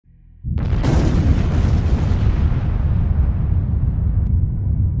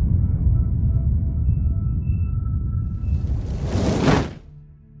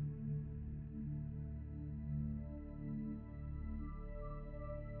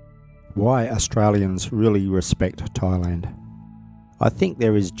Why Australians really respect Thailand. I think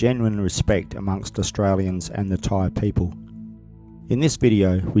there is genuine respect amongst Australians and the Thai people. In this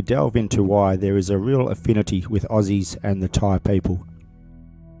video, we delve into why there is a real affinity with Aussies and the Thai people.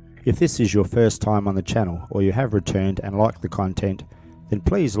 If this is your first time on the channel or you have returned and like the content, then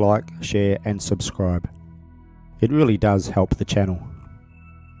please like, share and subscribe. It really does help the channel.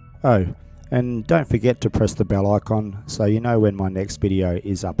 Oh, and don't forget to press the bell icon so you know when my next video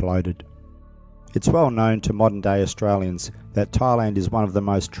is uploaded. It's well known to modern day Australians that Thailand is one of the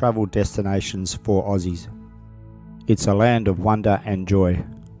most travelled destinations for Aussies. It's a land of wonder and joy.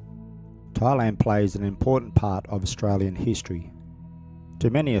 Thailand plays an important part of Australian history. To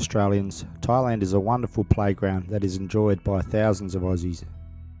many Australians, Thailand is a wonderful playground that is enjoyed by thousands of Aussies.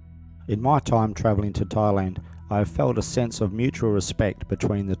 In my time travelling to Thailand, I have felt a sense of mutual respect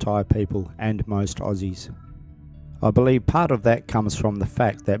between the Thai people and most Aussies. I believe part of that comes from the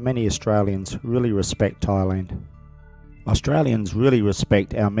fact that many Australians really respect Thailand. Australians really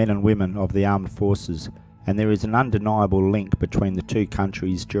respect our men and women of the armed forces, and there is an undeniable link between the two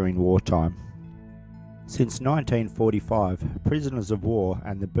countries during wartime. Since 1945, prisoners of war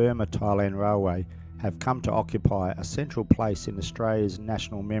and the Burma-Thailand Railway have come to occupy a central place in Australia's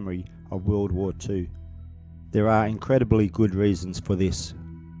national memory of World War II. There are incredibly good reasons for this.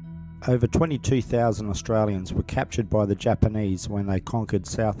 Over 22,000 Australians were captured by the Japanese when they conquered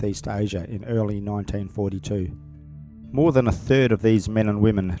Southeast Asia in early 1942. More than a third of these men and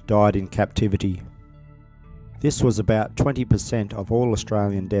women died in captivity. This was about 20% of all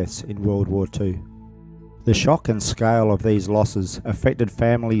Australian deaths in World War II. The shock and scale of these losses affected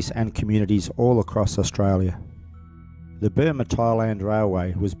families and communities all across Australia. The Burma-Thailand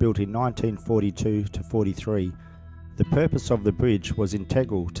Railway was built in 1942 to 43. The purpose of the bridge was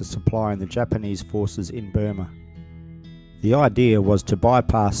integral to supplying the Japanese forces in Burma. The idea was to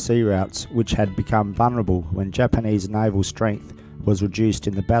bypass sea routes which had become vulnerable when Japanese naval strength was reduced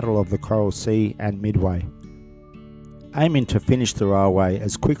in the Battle of the Coral Sea and Midway. Aiming to finish the railway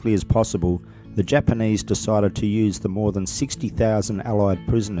as quickly as possible, the Japanese decided to use the more than 60,000 Allied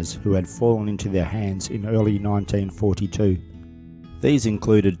prisoners who had fallen into their hands in early 1942. These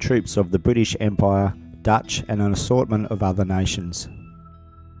included troops of the British Empire, Dutch and an assortment of other nations.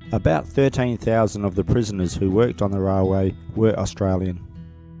 About 13,000 of the prisoners who worked on the railway were Australian.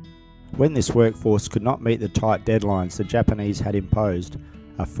 When this workforce could not meet the tight deadlines the Japanese had imposed,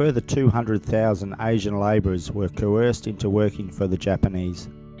 a further 200,000 Asian labourers were coerced into working for the Japanese.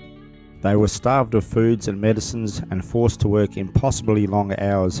 They were starved of foods and medicines and forced to work impossibly long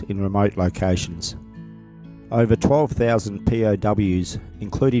hours in remote locations. Over 12,000 POWs,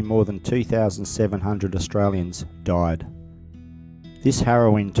 including more than 2,700 Australians, died. This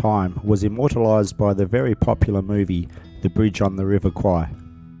harrowing time was immortalised by the very popular movie The Bridge on the River Kwai,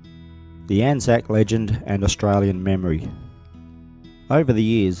 the Anzac legend and Australian memory. Over the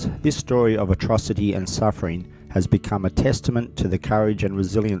years, this story of atrocity and suffering has become a testament to the courage and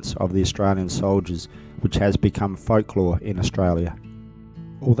resilience of the Australian soldiers, which has become folklore in Australia.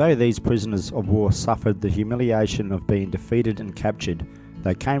 Although these prisoners of war suffered the humiliation of being defeated and captured,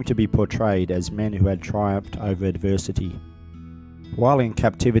 they came to be portrayed as men who had triumphed over adversity. While in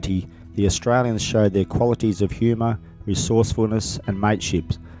captivity, the Australians showed their qualities of humour, resourcefulness and mateship,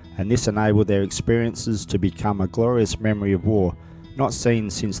 and this enabled their experiences to become a glorious memory of war, not seen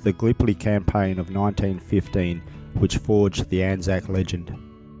since the Gallipoli campaign of 1915, which forged the Anzac legend.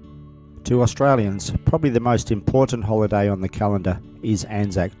 To Australians, probably the most important holiday on the calendar is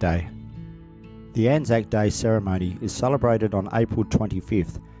Anzac Day. The Anzac Day ceremony is celebrated on April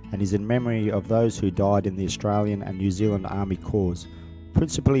 25th and is in memory of those who died in the Australian and New Zealand Army Corps,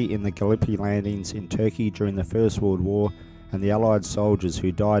 principally in the Gallipoli landings in Turkey during the First World War and the Allied soldiers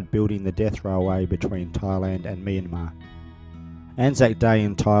who died building the death railway between Thailand and Myanmar. Anzac Day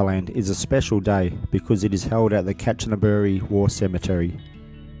in Thailand is a special day because it is held at the Kanchanaburi War Cemetery.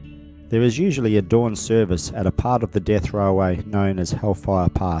 There is usually a dawn service at a part of the death railway known as Hellfire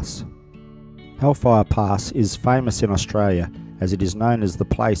Pass. Hellfire Pass is famous in Australia as it is known as the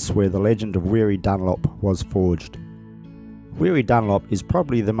place where the legend of Weary Dunlop was forged. Weary Dunlop is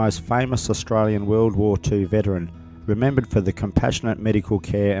probably the most famous Australian World War II veteran, remembered for the compassionate medical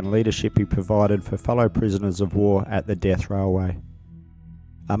care and leadership he provided for fellow prisoners of war at the death railway.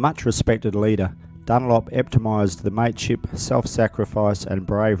 A much respected leader, Dunlop epitomised the mateship, self-sacrifice and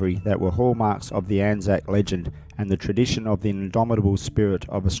bravery that were hallmarks of the Anzac legend and the tradition of the indomitable spirit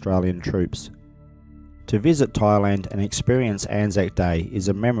of Australian troops. To visit Thailand and experience Anzac Day is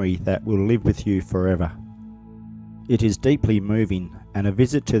a memory that will live with you forever. It is deeply moving, and a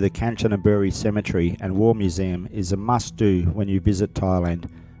visit to the Kanchanaburi Cemetery and War Museum is a must-do when you visit Thailand,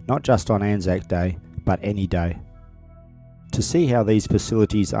 not just on Anzac Day, but any day. To see how these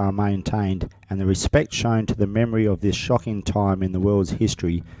facilities are maintained and the respect shown to the memory of this shocking time in the world's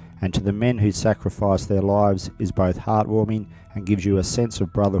history and to the men who sacrificed their lives is both heartwarming and gives you a sense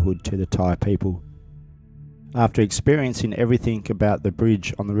of brotherhood to the Thai people. After experiencing everything about the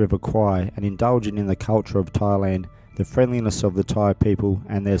bridge on the River Kwai and indulging in the culture of Thailand, the friendliness of the Thai people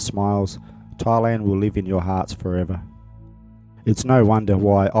and their smiles, Thailand will live in your hearts forever. It's no wonder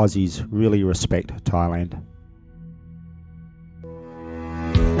why Aussies really respect Thailand.